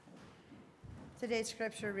Today's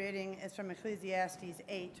scripture reading is from Ecclesiastes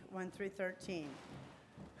 8, 1 through 13.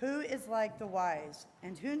 Who is like the wise,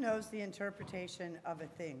 and who knows the interpretation of a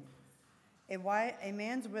thing? A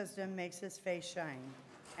man's wisdom makes his face shine,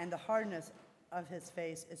 and the hardness of his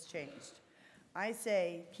face is changed. I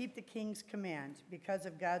say, keep the king's command because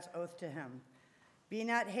of God's oath to him. Be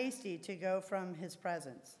not hasty to go from his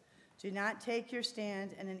presence. Do not take your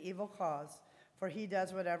stand in an evil cause, for he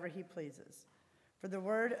does whatever he pleases. For the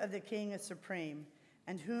word of the king is supreme,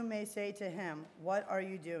 and who may say to him, what are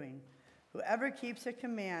you doing? Whoever keeps a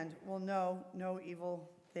command will know no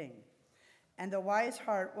evil thing, and the wise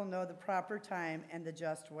heart will know the proper time and the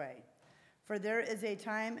just way. For there is a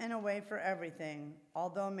time and a way for everything,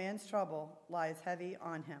 although man's trouble lies heavy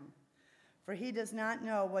on him. For he does not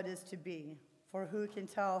know what is to be, for who can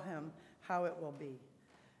tell him how it will be?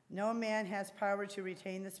 No man has power to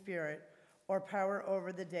retain the spirit, or power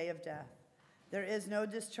over the day of death. There is no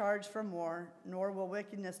discharge from war, nor will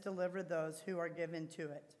wickedness deliver those who are given to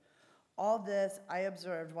it. All this I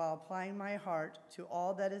observed while applying my heart to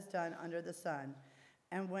all that is done under the sun,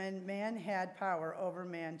 and when man had power over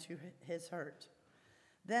man to his hurt.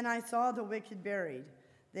 Then I saw the wicked buried.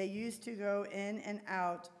 They used to go in and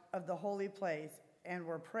out of the holy place, and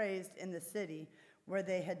were praised in the city where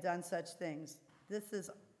they had done such things. This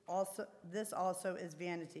also is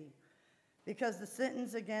vanity, because the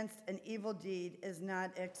sentence against an evil deed is not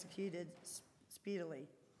executed speedily.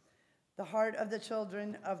 The heart of the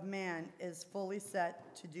children of man is fully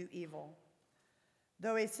set to do evil.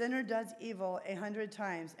 Though a sinner does evil 100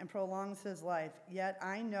 times and prolongs his life, yet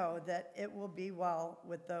I know that it will be well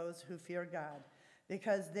with those who fear God,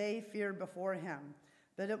 because they fear before him.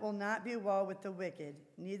 But it will not be well with the wicked,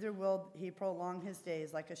 neither will he prolong his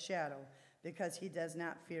days like a shadow, because he does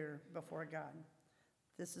not fear before God.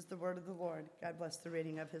 This is the word of the Lord. God bless the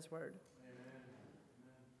reading of his word.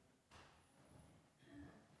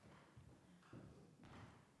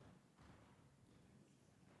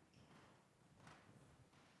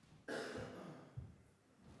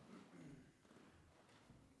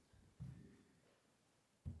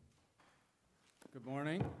 Good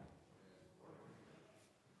morning.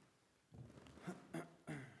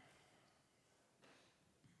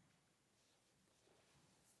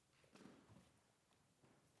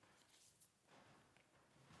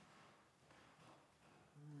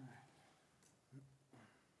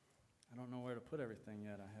 I don't know where to put everything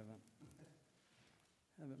yet. I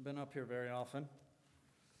haven't been up here very often.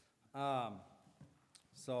 All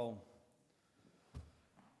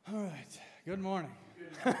right. Good morning.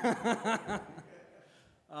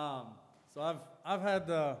 So I've had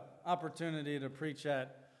the opportunity to preach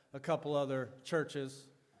at a couple other churches,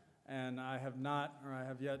 and I have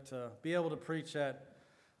yet to be able to preach at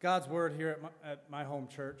God's Word here at my home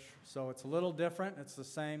church. So it's a little different. It's the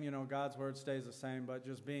same, God's Word stays the same, but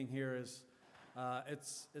just being here is,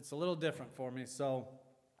 it's a little different for me. So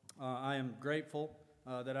I am grateful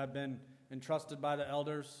that I've been entrusted by the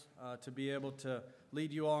elders to be able to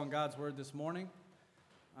lead you all in God's Word this morning.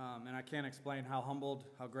 And I can't explain how humbled,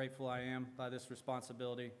 how grateful I am by this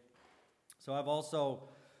responsibility. So I've also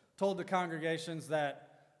told the congregations that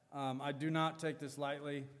I do not take this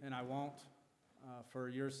lightly, and I won't, for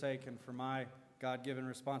your sake and for my God-given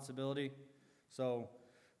responsibility. So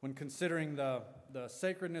when considering the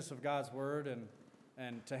sacredness of God's Word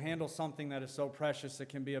and to handle something that is so precious, it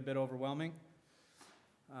can be a bit overwhelming.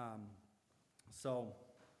 So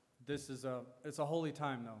this is it's a holy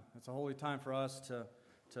time, though. It's a holy time for us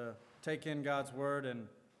to take in God's Word and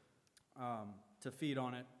to feed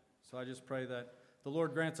on it. So I just pray that the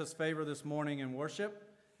Lord grants us favor this morning in worship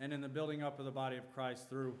and in the building up of the body of Christ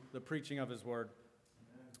through the preaching of His Word.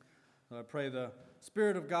 So I pray the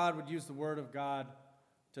Spirit of God would use the Word of God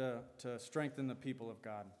to strengthen the people of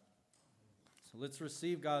God. So let's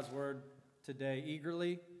receive God's Word today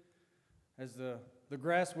eagerly. As the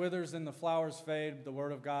grass withers and the flowers fade, the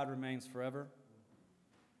Word of God remains forever.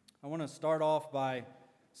 I want to start off by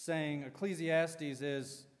saying Ecclesiastes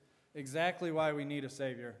is exactly why we need a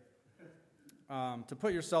Savior. To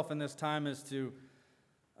put yourself in this time is to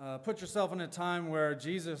put yourself in a time where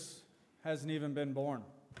Jesus hasn't even been born.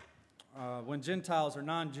 When Gentiles or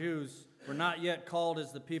non-Jews were not yet called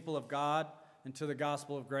as the people of God into the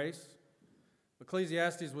gospel of grace.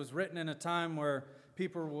 Ecclesiastes was written in a time where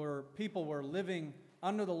people were living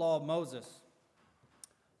under the law of Moses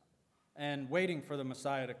and waiting for the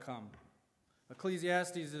Messiah to come.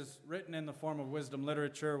 Ecclesiastes is written in the form of wisdom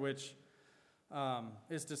literature, which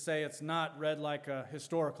is to say it's not read like a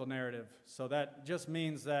historical narrative. So that just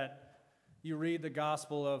means that you read the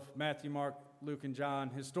gospel of Matthew, Mark, Luke, and John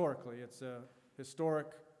historically. It's a historic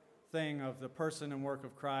thing of the person and work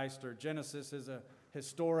of Christ, or Genesis is a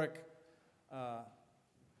historic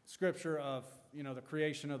scripture of, the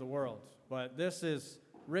creation of the world. But this is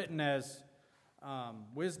written as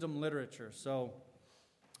wisdom literature. So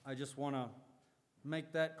I just want to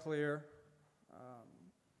make that clear.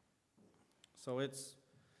 So it's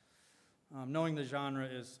knowing the genre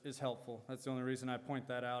is helpful. That's the only reason I point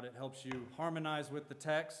that out. It helps you harmonize with the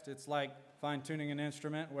text. It's like fine-tuning an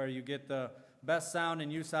instrument where you get the best sound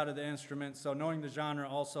and use out of the instrument. So knowing the genre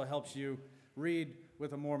also helps you read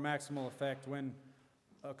with a more maximal effect when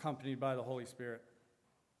accompanied by the Holy Spirit.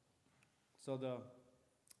 So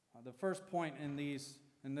the first point in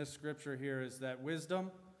this scripture here is that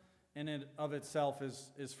wisdom in and of itself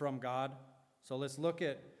is from God. So let's look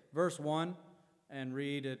at verse 1 and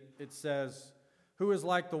read it. It says, "Who is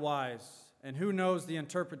like the wise, and who knows the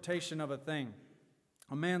interpretation of a thing?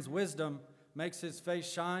 A man's wisdom makes his face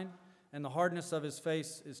shine, and the hardness of his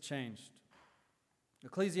face is changed."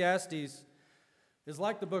 Ecclesiastes is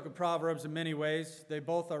like the book of Proverbs in many ways. They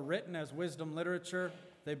both are written as wisdom literature.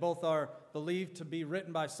 They both are believed to be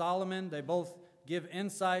written by Solomon. They both give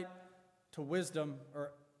insight to wisdom,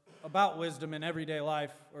 or about wisdom in everyday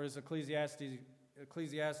life, or as Ecclesiastes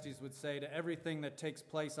would say, to everything that takes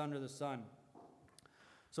place under the sun.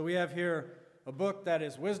 So we have here a book that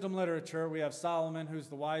is wisdom literature. We have Solomon, who's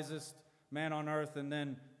the wisest man on earth, and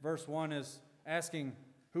then verse 1 is asking,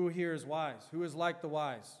 who here is wise? Who is like the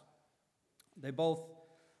wise? They both,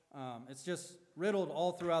 it's just riddled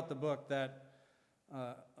all throughout the book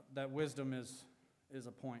that wisdom is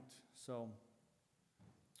a point. So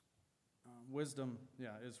wisdom,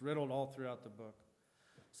 is riddled all throughout the book.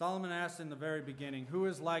 Solomon asked in the very beginning, who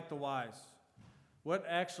is like the wise? What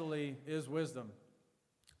actually is wisdom?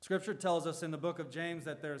 Scripture tells us in the book of James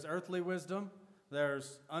that there's earthly wisdom,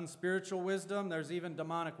 there's unspiritual wisdom, there's even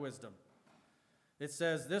demonic wisdom. It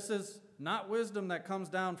says this is not wisdom that comes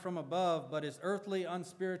down from above, but is earthly,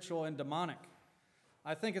 unspiritual, and demonic.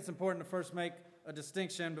 I think it's important to first make a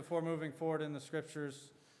distinction before moving forward in the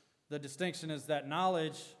Scriptures. The distinction is that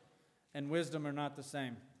knowledge and wisdom are not the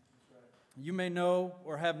same. You may know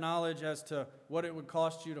or have knowledge as to what it would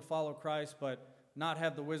cost you to follow Christ, but not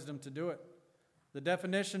have the wisdom to do it. The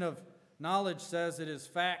definition of knowledge says it is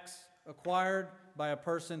facts acquired by a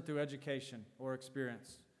person through education or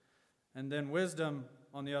experience. And then wisdom,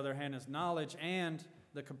 on the other hand, is knowledge and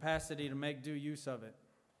the capacity to make due use of it.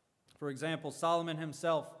 For example, Solomon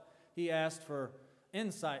himself, he asked for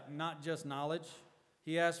insight, not just knowledge.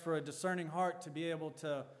 He asked for a discerning heart to be able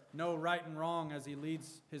to know right and wrong as he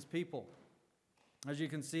leads his people. As you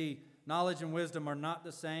can see, knowledge and wisdom are not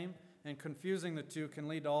the same, and confusing the two can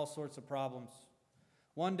lead to all sorts of problems.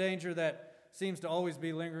 One danger that seems to always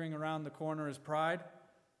be lingering around the corner is pride.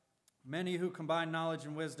 Many who combine knowledge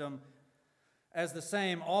and wisdom as the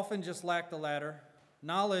same often just lack the latter.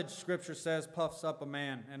 Knowledge, Scripture says, puffs up a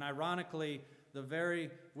man, and ironically, the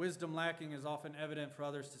very wisdom lacking is often evident for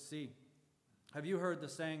others to see. Have you heard the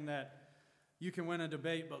saying that you can win a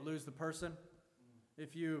debate but lose the person?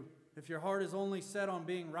 If your heart is only set on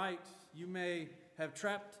being right, you may have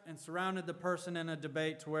trapped and surrounded the person in a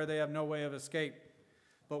debate to where they have no way of escape.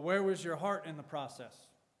 But where was your heart in the process?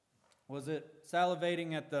 Was it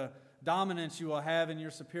salivating at the dominance you will have in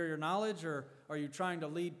your superior knowledge, or are you trying to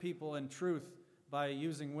lead people in truth by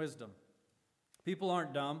using wisdom? People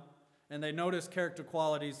aren't dumb, and they notice character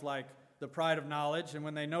qualities like the pride of knowledge, and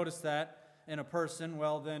when they notice that in a person,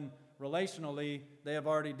 well then, relationally, they have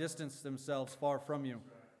already distanced themselves far from you.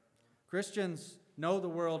 Christians know the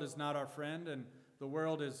world is not our friend, and the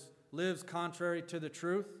world lives contrary to the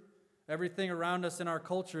truth. Everything around us in our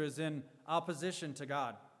culture is in opposition to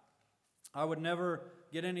God. I would never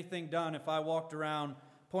get anything done if I walked around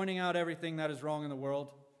pointing out everything that is wrong in the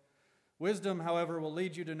world. Wisdom, however, will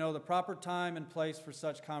lead you to know the proper time and place for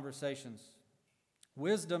such conversations.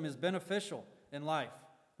 Wisdom is beneficial in life,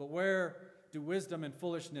 but where do wisdom and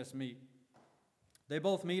foolishness meet? They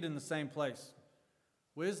both meet in the same place.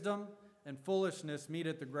 Wisdom and foolishness meet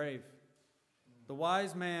at the grave. The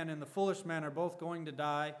wise man and the foolish man are both going to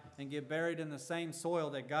die and get buried in the same soil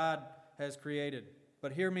that God has created.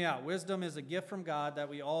 But hear me out. Wisdom is a gift from God that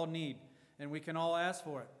we all need, and we can all ask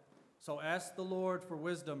for it. So ask the Lord for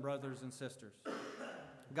wisdom, brothers and sisters.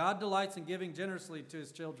 God delights in giving generously to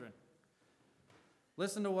his children.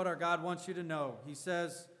 Listen to what our God wants you to know. He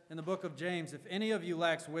says in the book of James, if any of you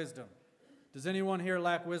lacks wisdom, does anyone here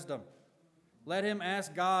lack wisdom? Let him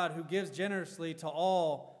ask God, who gives generously to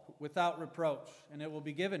all without reproach, and it will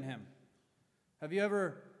be given him. Have you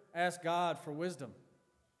ever asked God for wisdom?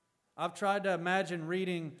 I've tried to imagine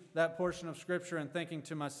reading that portion of Scripture and thinking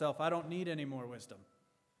to myself, I don't need any more wisdom.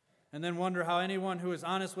 and then wonder how anyone who is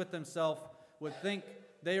honest with themselves would think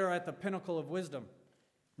they are at the pinnacle of wisdom.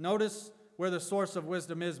 Notice where the source of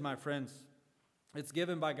wisdom is, my friends. It's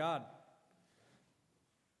given by God.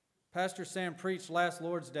 Pastor Sam preached last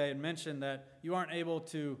Lord's Day and mentioned that you aren't able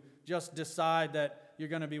to just decide that you're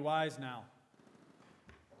going to be wise now.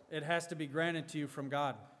 It has to be granted to you from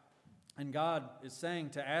God. And God is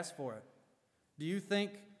saying to ask for it. Do you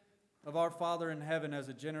think of our Father in heaven as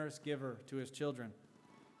a generous giver to his children?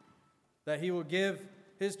 That he will give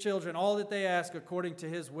his children all that they ask according to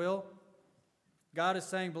his will? God is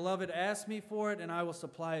saying, beloved, ask me for it and I will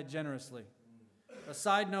supply it generously. A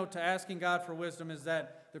side note to asking God for wisdom is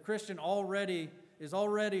that the Christian is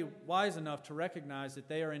already wise enough to recognize that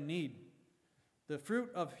they are in need. The fruit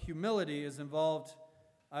of humility is involved,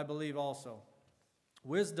 I believe, also.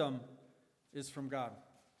 Wisdom is from God.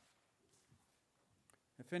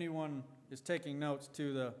 If anyone is taking notes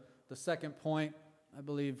to the second point, I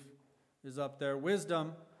believe is up there.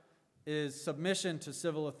 Wisdom is submission to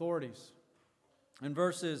civil authorities. In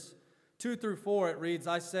verses 2 through 4, it reads,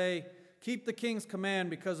 I say, keep the king's command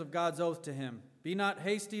because of God's oath to him. Be not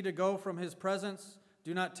hasty to go from his presence.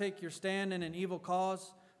 Do not take your stand in an evil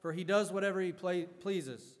cause, for he does whatever he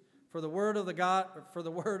pleases. For the word of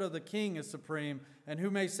the king is supreme, and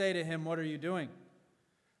who may say to him, what are you doing?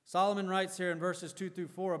 Solomon writes here in verses 2 through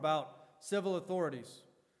 4 about civil authorities.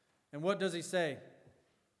 And what does he say?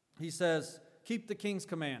 He says, keep the king's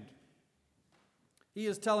command. He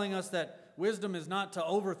is telling us that wisdom is not to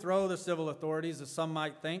overthrow the civil authorities, as some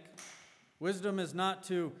might think. Wisdom is not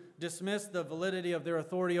to dismiss the validity of their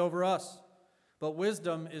authority over us, but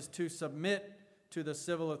wisdom is to submit to the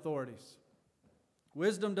civil authorities.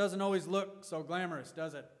 Wisdom doesn't always look so glamorous,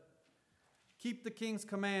 does it? Keep the king's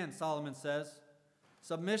command, Solomon says.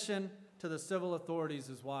 Submission to the civil authorities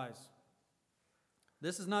is wise.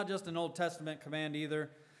 This is not just an Old Testament command either.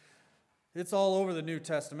 It's all over the New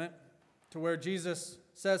Testament, to where Jesus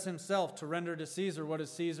says himself to render to Caesar what is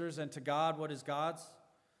Caesar's and to God what is God's,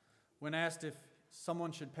 when asked if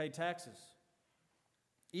someone should pay taxes.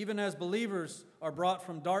 Even as believers are brought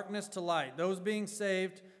from darkness to light, those being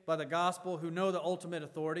saved by the gospel who know the ultimate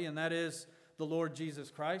authority, and that is the Lord Jesus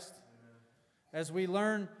Christ. Amen. As we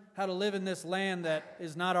learn how to live in this land that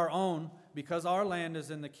is not our own, because our land is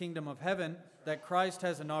in the kingdom of heaven that Christ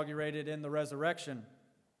has inaugurated in the resurrection.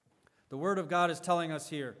 The Word of God is telling us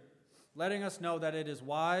here, letting us know that it is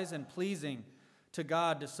wise and pleasing to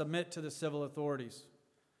God to submit to the civil authorities.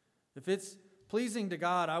 If it's pleasing to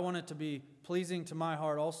God, I want it to be pleasing to my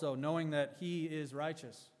heart also, knowing that He is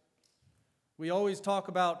righteous. We always talk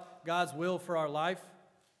about God's will for our life.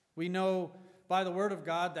 We know by the Word of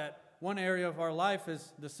God that one area of our life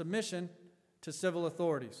is the submission to civil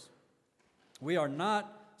authorities. We are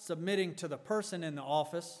not submitting to the person in the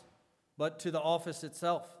office, but to the office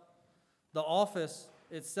itself. The office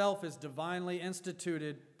itself is divinely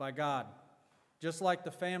instituted by God, just like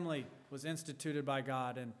the family was instituted by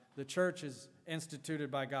God and the church is instituted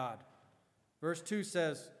by God. Verse 2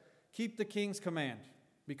 says, keep the king's command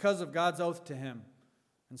because of God's oath to him.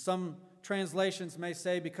 And some translations may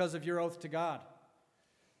say because of your oath to God.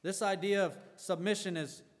 This idea of submission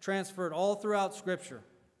is transferred all throughout Scripture.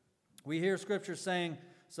 We hear Scripture saying,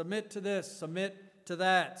 submit to this, submit to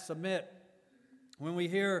that, submit. When we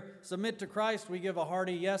hear submit to Christ, we give a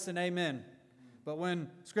hearty yes and amen. But when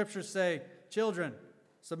Scriptures say, children,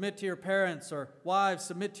 submit to your parents, or wives,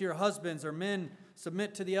 submit to your husbands, or men,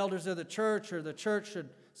 submit to the elders of the church, or the church should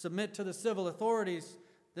submit to the civil authorities,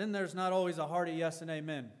 then there's not always a hearty yes and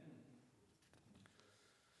amen.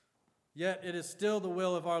 Yet it is still the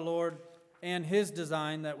will of our Lord and His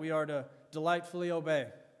design that we are to delightfully obey.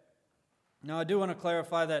 Now, I do want to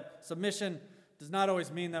clarify that submission does not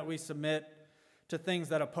always mean that we submit to things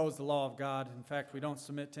that oppose the law of God. In fact, we don't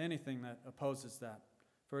submit to anything that opposes that.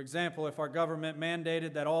 For example, if our government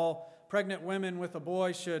mandated that all pregnant women with a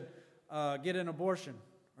boy should get an abortion,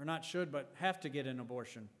 or not should, but have to get an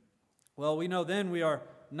abortion, well, we know then we are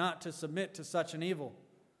not to submit to such an evil.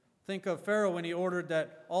 Think of Pharaoh when he ordered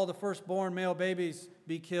that all the firstborn male babies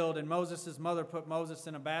be killed, and Moses' mother put Moses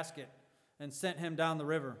in a basket and sent him down the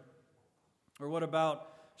river. Or what about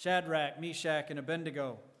Shadrach, Meshach, and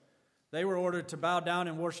Abednego? They were ordered to bow down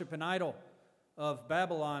and worship an idol of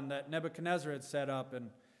Babylon that Nebuchadnezzar had set up, and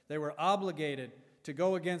they were obligated to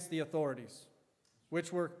go against the authorities,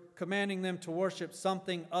 which were commanding them to worship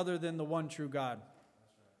something other than the one true God.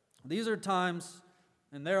 These are times,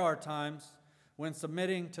 and there are times, when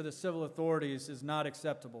submitting to the civil authorities is not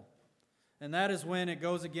acceptable. And that is when it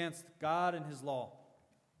goes against God and His law.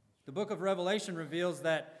 The book of Revelation reveals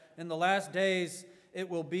that in the last days it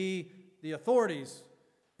will be the authorities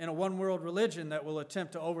in a one-world religion that will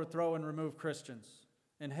attempt to overthrow and remove Christians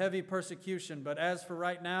in heavy persecution. But as for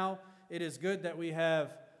right now, it is good that we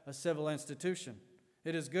have a civil institution.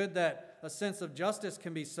 It is good that a sense of justice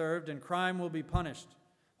can be served and crime will be punished.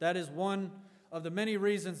 That is one of the many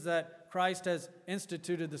reasons that Christ has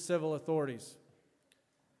instituted the civil authorities.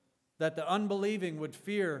 That the unbelieving would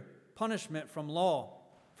fear punishment from the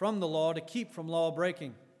law to keep from law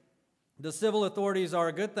breaking. The civil authorities are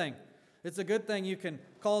a good thing. It's a good thing you can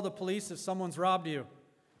call the police if someone's robbed you.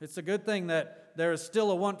 It's a good thing that there is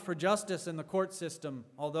still a want for justice in the court system,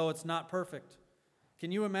 although it's not perfect.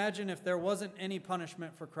 Can you imagine if there wasn't any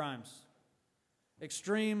punishment for crimes?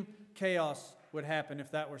 Extreme chaos would happen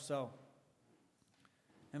if that were so.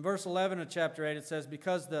 In verse 11 of chapter 8 it says,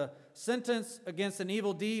 "Because the sentence against an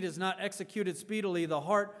evil deed is not executed speedily, the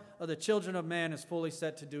heart of the children of man is fully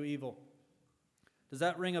set to do evil." Does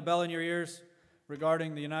that ring a bell in your ears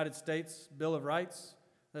regarding the United States Bill of Rights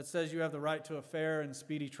that says you have the right to a fair and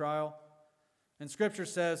speedy trial? And Scripture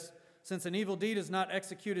says, since an evil deed is not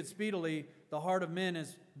executed speedily, the heart of men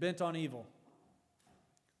is bent on evil.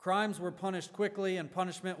 Crimes were punished quickly and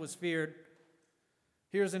punishment was feared.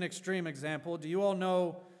 Here's an extreme example. Do you all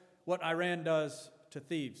know what Iran does to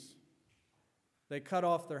thieves? They cut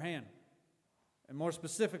off their hand. And more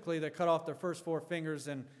specifically, they cut off their first four fingers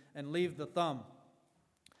and leave the thumb.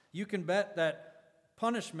 You can bet that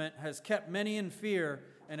punishment has kept many in fear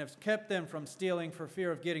and has kept them from stealing for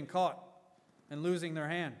fear of getting caught and losing their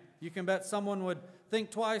hand. You can bet someone would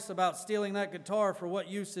think twice about stealing that guitar, for what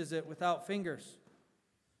use is it without fingers?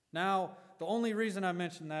 Now, the only reason I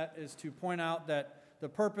mention that is to point out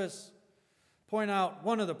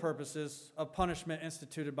one of the purposes of punishment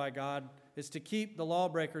instituted by God is to keep the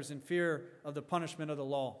lawbreakers in fear of the punishment of the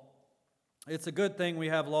law. It's a good thing we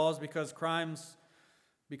have laws because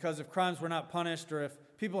if crimes were not punished, or if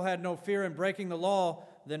people had no fear in breaking the law,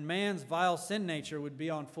 then man's vile sin nature would be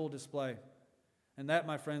on full display. And that,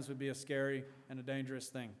 my friends, would be a scary and a dangerous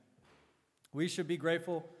thing. We should be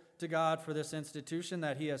grateful to God for this institution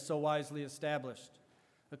that He has so wisely established.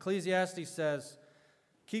 Ecclesiastes says,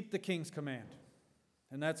 "Keep the king's command."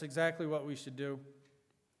 And that's exactly what we should do.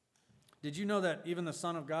 Did you know that even the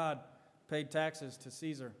Son of God paid taxes to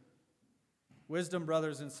Caesar? Wisdom,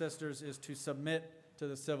 brothers and sisters, is to submit to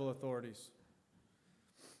the civil authorities.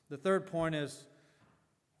 The third point is,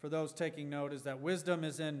 for those taking note, is that wisdom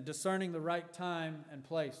is in discerning the right time and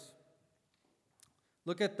place.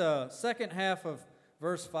 Look at the second half of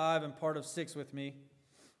verse 5 and part of 6 with me.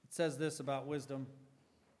 It says this about wisdom.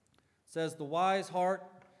 It says, the wise heart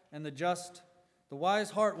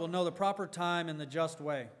will know the proper time and the just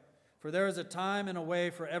way. For there is a time and a way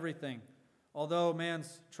for everything, although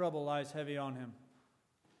man's trouble lies heavy on him.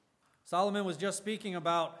 Solomon was just speaking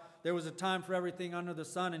about there was a time for everything under the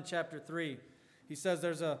sun in chapter 3. He says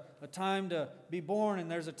there's a time to be born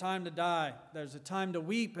and there's a time to die. There's a time to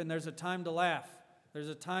weep and there's a time to laugh. There's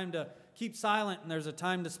a time to keep silent and there's a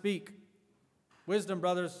time to speak. Wisdom,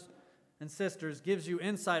 brothers and sisters, gives you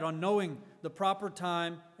insight on knowing the proper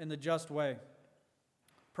time and the just way.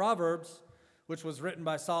 Proverbs, which was written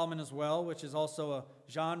by Solomon as well, which is also a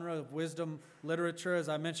genre of wisdom literature, as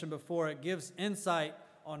I mentioned before, it gives insight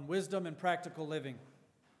on wisdom and practical living.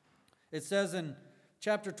 It says in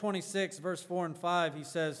chapter 26, verse 4 and 5, he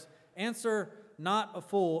says, "Answer not a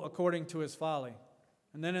fool according to his folly."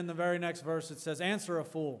 And then in the very next verse it says, "Answer a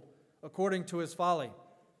fool according to his folly."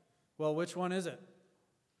 Well, which one is it?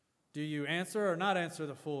 Do you answer or not answer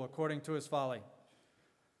the fool according to his folly?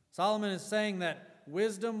 Solomon is saying that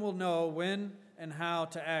wisdom will know when and how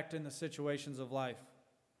to act in the situations of life.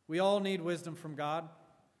 We all need wisdom from God.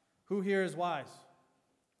 Who here is wise?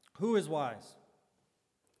 Who is wise?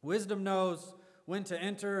 Wisdom knows when to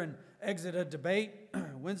enter and exit a debate.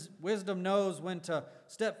 Wisdom knows when to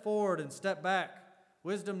step forward and step back.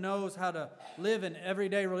 Wisdom knows how to live in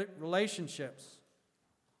everyday relationships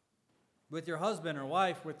with your husband or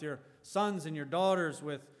wife, with your sons and your daughters,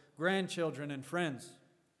 with grandchildren and friends.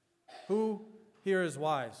 Who here is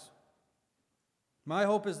wise? My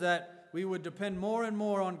hope is that we would depend more and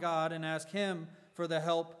more on God and ask Him for the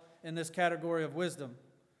help in this category of wisdom.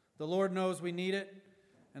 The Lord knows we need it,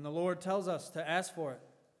 and the Lord tells us to ask for it.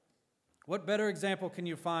 What better example can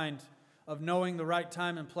you find of knowing the right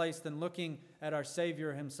time and place than looking at our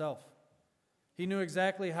Savior Himself? He knew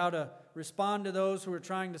exactly how to respond to those who were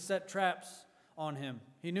trying to set traps on Him.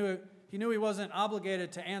 He knew He wasn't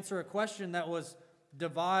obligated to answer a question that was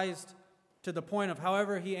devised to the point of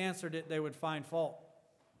however He answered it, they would find fault.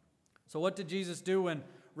 So what did Jesus do when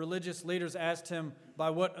religious leaders asked Him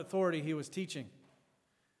by what authority He was teaching?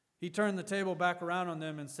 He turned the table back around on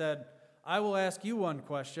them and said, "I will ask you one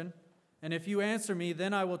question, And if you answer me,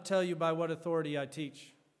 then I will tell you by what authority I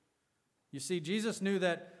teach." You see, Jesus knew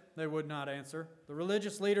that they would not answer. The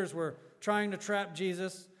religious leaders were trying to trap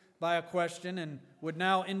Jesus by a question and would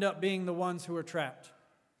now end up being the ones who were trapped.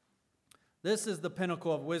 This is the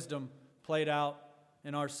pinnacle of wisdom played out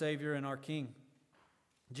in our Savior and our King.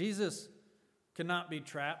 Jesus cannot be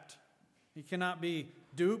trapped. He cannot be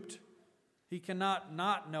duped. He cannot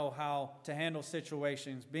not know how to handle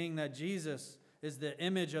situations, being that Jesus is the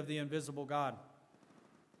image of the invisible God.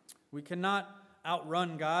 We cannot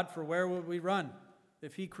outrun God, for where would we run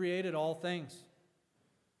if He created all things?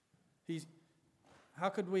 How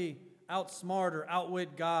could we outsmart or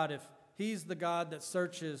outwit God if He's the God that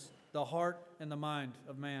searches the heart and the mind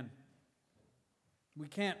of man? We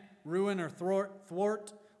can't ruin or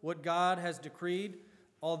thwart what God has decreed,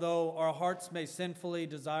 although our hearts may sinfully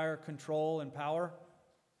desire control and power.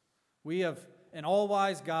 We have an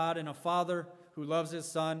all-wise God and a Father who loves His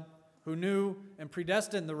Son, who knew and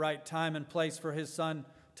predestined the right time and place for His Son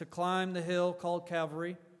to climb the hill called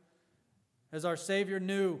Calvary, as our Savior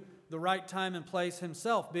knew the right time and place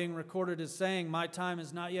Himself, being recorded as saying, "My time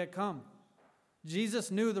has not yet come." Jesus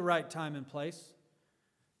knew the right time and place.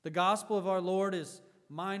 The gospel of our Lord is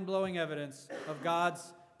mind-blowing evidence of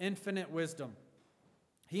God's infinite wisdom.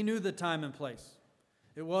 He knew the time and place.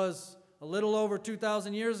 It was a little over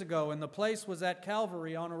 2,000 years ago, and the place was at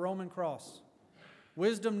Calvary on a Roman cross.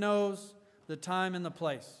 Wisdom knows the time and the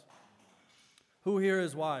place. Who here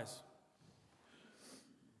is wise?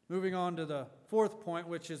 Moving on to the fourth point,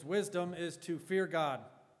 which is wisdom is to fear God.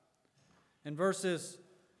 In verses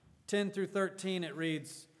 10 through 13, it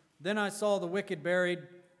reads, "Then I saw the wicked buried.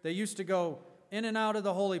 They used to go in and out of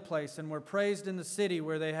the holy place and were praised in the city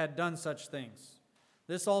where they had done such things.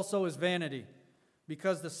 This also is vanity,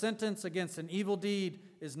 because the sentence against an evil deed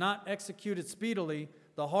is not executed speedily.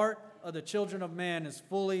 The heart of the children of man is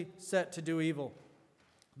fully set to do evil.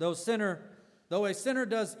 Though a sinner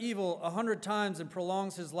does evil 100 times and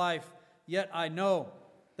prolongs his life, yet I know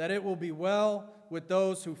that it will be well with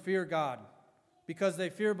those who fear God, because they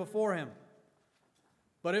fear before Him.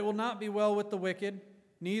 But it will not be well with the wicked,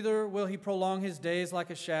 neither will he prolong his days like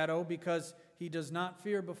a shadow, because he does not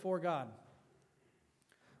fear before God."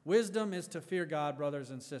 Wisdom is to fear God, brothers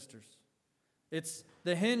and sisters. It's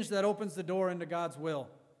the hinge that opens the door into God's will.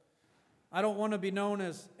 I don't want to be known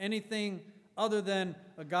as anything other than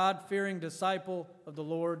a God-fearing disciple of the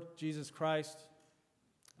Lord Jesus Christ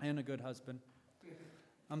and a good husband.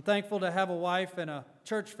 I'm thankful to have a wife and a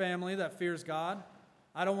church family that fears God.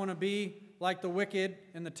 I don't want to be like the wicked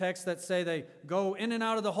in the text that say they go in and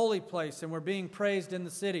out of the holy place and were being praised in the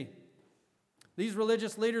city. These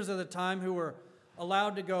religious leaders of the time who were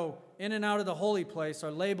allowed to go in and out of the holy place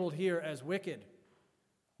are labeled here as wicked.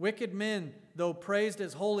 Wicked men, though praised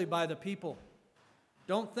as holy by the people.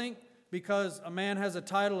 Don't think because a man has a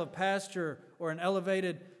title of pastor or an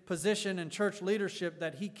elevated position in church leadership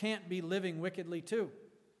that he can't be living wickedly too.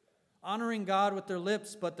 Honoring God with their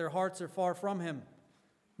lips, but their hearts are far from Him.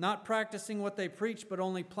 Not practicing what they preach, but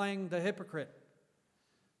only playing the hypocrite.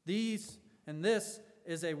 This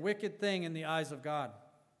is a wicked thing in the eyes of God.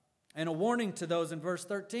 And a warning to those in verse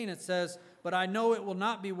 13, it says, "But I know it will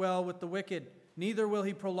not be well with the wicked, neither will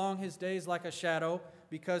he prolong his days like a shadow,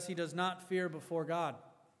 because he does not fear before God."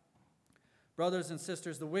 Brothers and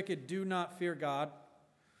sisters, the wicked do not fear God.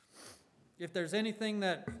 If there's anything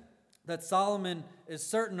that Solomon is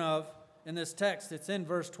certain of in this text, it's in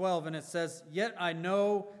verse 12, and it says, "Yet I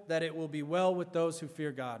know that it will be well with those who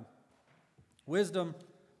fear God." Wisdom,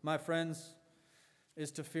 my friends,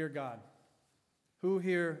 is to fear God. Who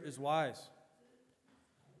here is wise?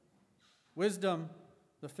 Wisdom,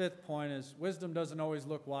 the fifth point is, wisdom doesn't always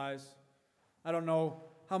look wise. I don't know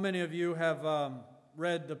how many of you have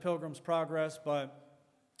read The Pilgrim's Progress, but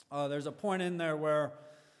there's a point in there where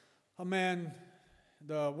a man,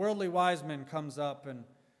 the worldly wise man, comes up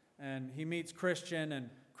and he meets Christian,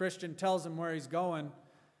 and Christian tells him where he's going,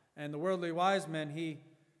 and the worldly wise man,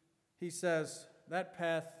 he says, that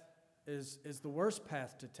path is the worst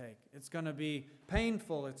path to take. It's going to be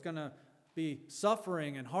painful. It's going to be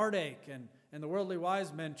suffering and heartache, and the worldly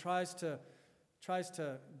wise man tries to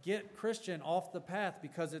get Christian off the path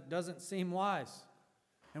because it doesn't seem wise.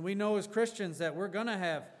 And we know as Christians that we're going to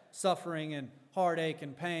have suffering and heartache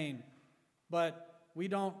and pain, but we're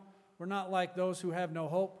not like those who have no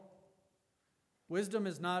hope. Wisdom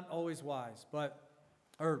is not always wise,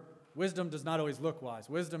 wisdom does not always look wise.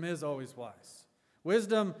 Wisdom is always wise.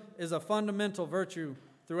 Wisdom is a fundamental virtue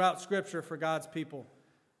throughout Scripture for God's people.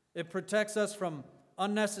 It protects us from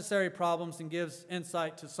unnecessary problems and gives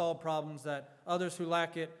insight to solve problems that others who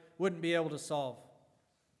lack it wouldn't be able to solve.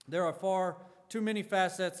 There are far too many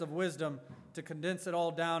facets of wisdom to condense it all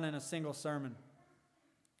down in a single sermon.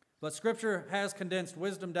 But Scripture has condensed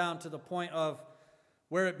wisdom down to the point of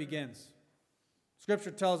where it begins.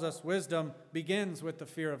 Scripture tells us wisdom begins with the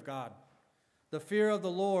fear of God. The fear of the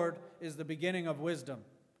Lord is the beginning of wisdom.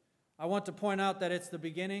 I want to point out that it's the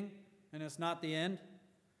beginning and it's not the end.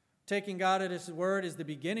 Taking God at His word is the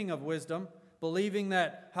beginning of wisdom. Believing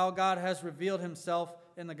that how God has revealed Himself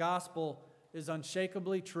in the gospel is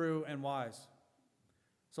unshakably true and wise.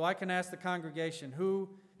 So I can ask the congregation, who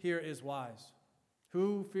here is wise?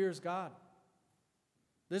 Who fears God?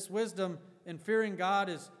 This wisdom in fearing God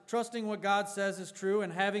is trusting what God says is true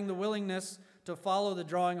and having the willingness to follow the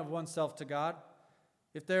drawing of oneself to God.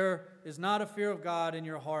 If there is not a fear of God in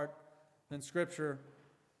your heart, then Scripture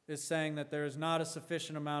is saying that there is not a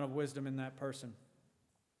sufficient amount of wisdom in that person.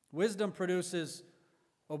 Wisdom produces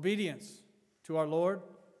obedience to our Lord,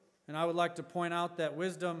 and I would like to point out that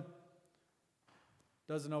wisdom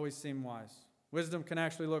doesn't always seem wise. Wisdom can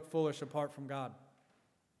actually look foolish apart from God.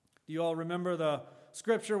 Do you all remember the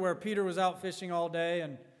scripture where Peter was out fishing all day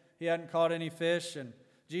and he hadn't caught any fish, and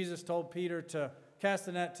Jesus told Peter to cast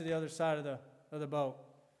the net to the other side of the boat?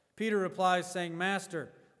 Peter replies saying,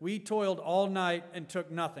 "Master, we toiled all night and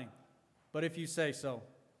took nothing, but if you say so."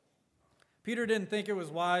 Peter didn't think it was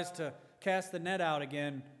wise to cast the net out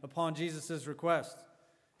again upon Jesus' request.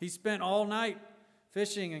 He spent all night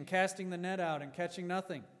fishing and casting the net out and catching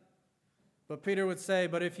nothing. But Peter would say,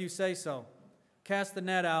 "But if you say so," cast the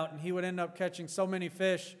net out, and he would end up catching so many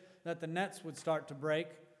fish that the nets would start to break,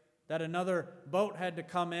 that another boat had to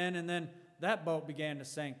come in, and then that boat began to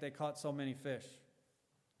sink. They caught so many fish.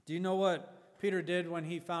 Do you know what Peter did when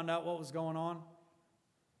he found out what was going on?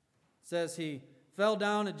 It says he fell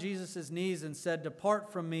down at Jesus' knees and said, "Depart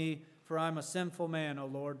from me, for I'm a sinful man, O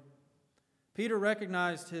Lord." Peter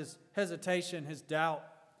recognized his hesitation, his doubt,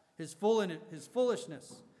 his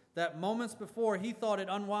foolishness, that moments before he thought it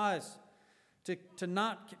unwise to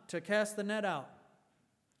cast the net out.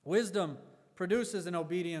 Wisdom produces an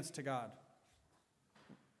obedience to God.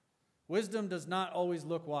 Wisdom does not always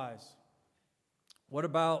look wise. What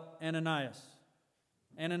about Ananias?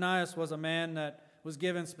 Ananias was a man that was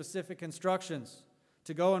given specific instructions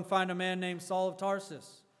to go and find a man named Saul of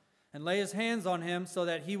Tarsus and lay his hands on him so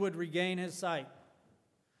that he would regain his sight.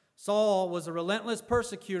 Saul was a relentless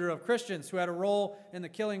persecutor of Christians who had a role in the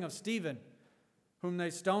killing of Stephen, whom they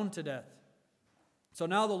stoned to death. So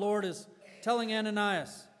now the Lord is telling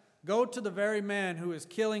Ananias, "Go to the very man who is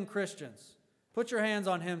killing Christians. Put your hands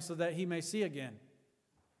on him so that he may see again."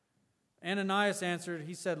 Ananias answered,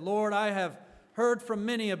 he said, "Lord, I have heard from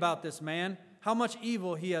many about this man, how much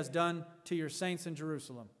evil he has done to your saints in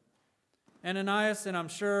Jerusalem." Ananias, and I'm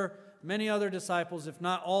sure many other disciples, if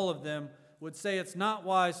not all of them, would say it's not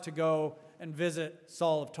wise to go and visit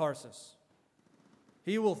Saul of Tarsus.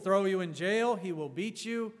 He will throw you in jail, he will beat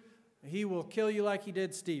you, he will kill you like he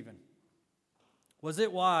did Stephen. Was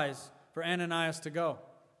it wise for Ananias to go?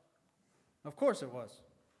 Of course it was.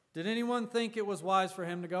 Did anyone think it was wise for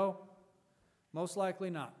him to go? Most likely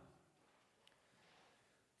not.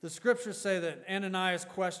 The scriptures say that Ananias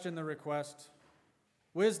questioned the request.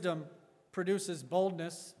 Wisdom produces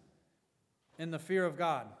boldness in the fear of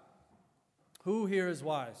God. Who here is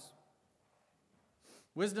wise?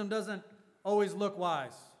 Wisdom doesn't always look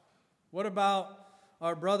wise. What about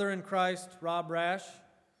our brother in Christ, Rob Rash,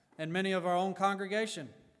 and many of our own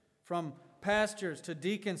congregation, from pastors to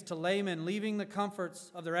deacons to laymen, leaving the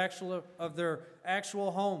comforts of their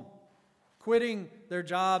actual home, quitting their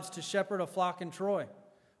jobs to shepherd a flock in Troy,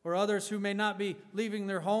 or others who may not be leaving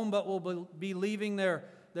their home but will be leaving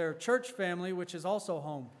their church family, which is also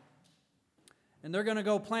home. And they're going to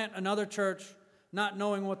go plant another church not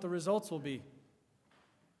knowing what the results will be.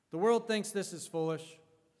 The world thinks this is foolish,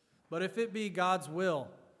 but if it be God's will,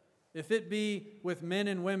 if it be with men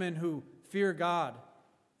and women who fear God,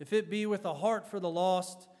 if it be with a heart for the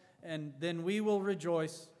lost, and then we will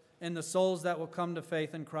rejoice in the souls that will come to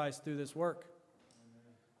faith in Christ through this work.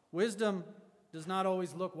 Amen. Wisdom does not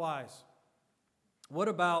always look wise. What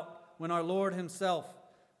about when our Lord himself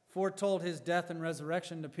foretold his death and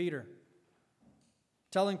resurrection to Peter,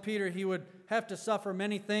 telling Peter he would have to suffer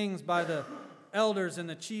many things by the elders and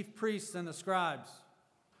the chief priests and the scribes?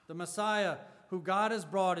 The Messiah who God has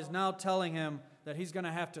brought is now telling him that he's going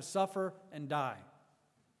to have to suffer and die.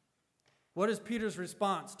 What is Peter's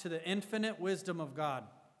response to the infinite wisdom of God?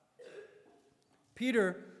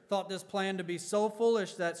 Peter thought this plan to be so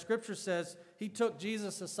foolish that Scripture says he took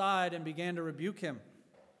Jesus aside and began to rebuke him.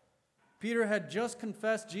 Peter had just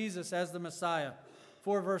confessed Jesus as the Messiah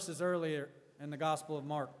 4 verses earlier in the Gospel of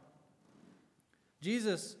Mark.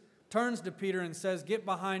 Jesus turns to Peter and says, "Get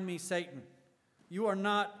behind me, Satan. You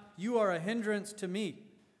are a hindrance to me,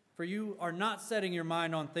 for you are not setting your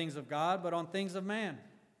mind on things of God, but on things of man.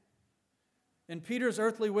 In Peter's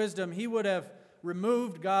earthly wisdom, he would have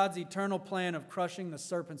removed God's eternal plan of crushing the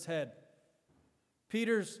serpent's head.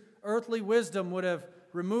 Peter's earthly wisdom would have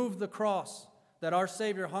removed the cross that our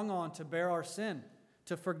Savior hung on to bear our sin,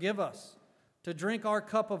 to forgive us, to drink our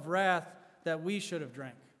cup of wrath that we should have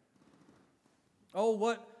drank. Oh,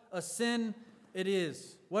 what a sin it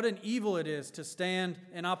is, what an evil it is to stand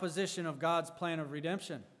in opposition of God's plan of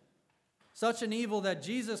redemption. Such an evil that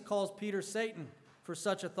Jesus calls Peter Satan for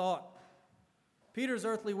such a thought. Peter's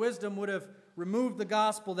earthly wisdom would have removed the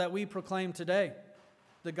gospel that we proclaim today,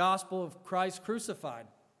 the gospel of Christ crucified.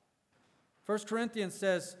 1 Corinthians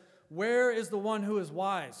says, "Where is the one who is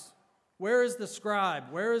wise? Where is the scribe?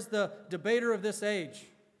 Where is the debater of this age?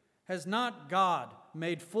 Has not God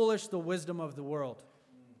made foolish the wisdom of the world?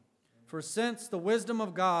 For since the wisdom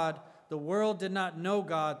of God, the world did not know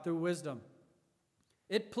God through wisdom.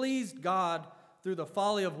 It pleased God through the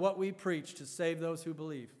folly of what we preach to save those who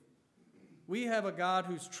believe." We have a God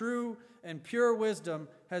whose true and pure wisdom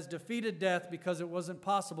has defeated death because it wasn't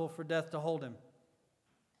possible for death to hold him.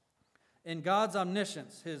 In God's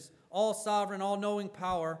omniscience, his all-sovereign, all-knowing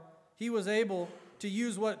power, he was able to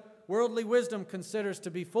use what worldly wisdom considers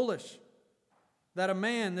to be foolish. That a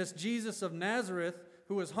man, this Jesus of Nazareth,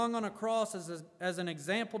 who was hung on a cross as an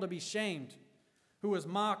example to be shamed, who was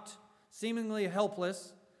mocked, seemingly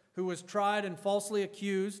helpless, who was tried and falsely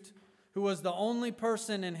accused, who was the only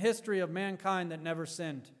person in history of mankind that never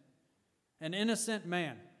sinned. An innocent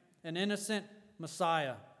man, an innocent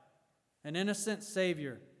Messiah, an innocent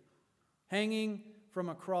Savior, hanging from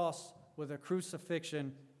a cross with a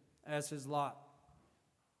crucifixion as his lot.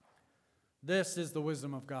 This is the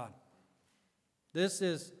wisdom of God. This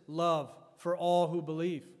is love for all who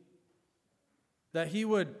believe. That he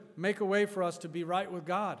would make a way for us to be right with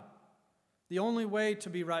God. The only way to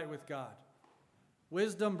be right with God.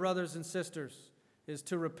 Wisdom, brothers and sisters, is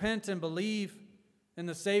to repent and believe in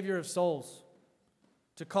the Savior of souls.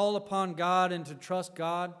 To call upon God and to trust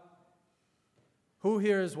God. Who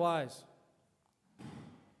here is wise?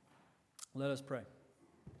 Let us pray.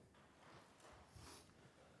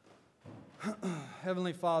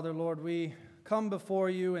 Heavenly Father, Lord, we come before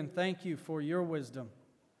you and thank you for your wisdom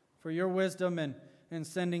in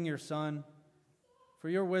sending your Son, for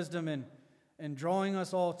your wisdom in drawing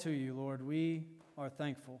us all to you, Lord. We are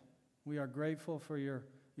thankful. We are grateful for your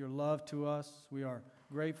love to us. We are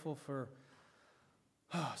grateful for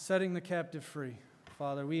setting the captive free.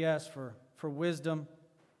 Father, we ask for wisdom,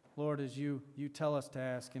 Lord, as you tell us to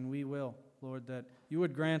ask, and we will, Lord, that you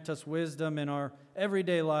would grant us wisdom in our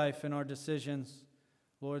everyday life, in our decisions,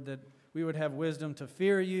 Lord, that we would have wisdom to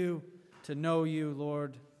fear you, to know you,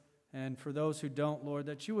 Lord, and for those who don't, Lord,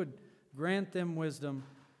 that you would grant them wisdom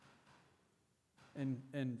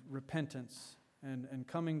and repentance and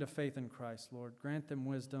coming to faith in Christ, Lord. Grant them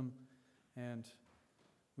wisdom, and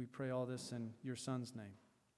we pray all this in your Son's name.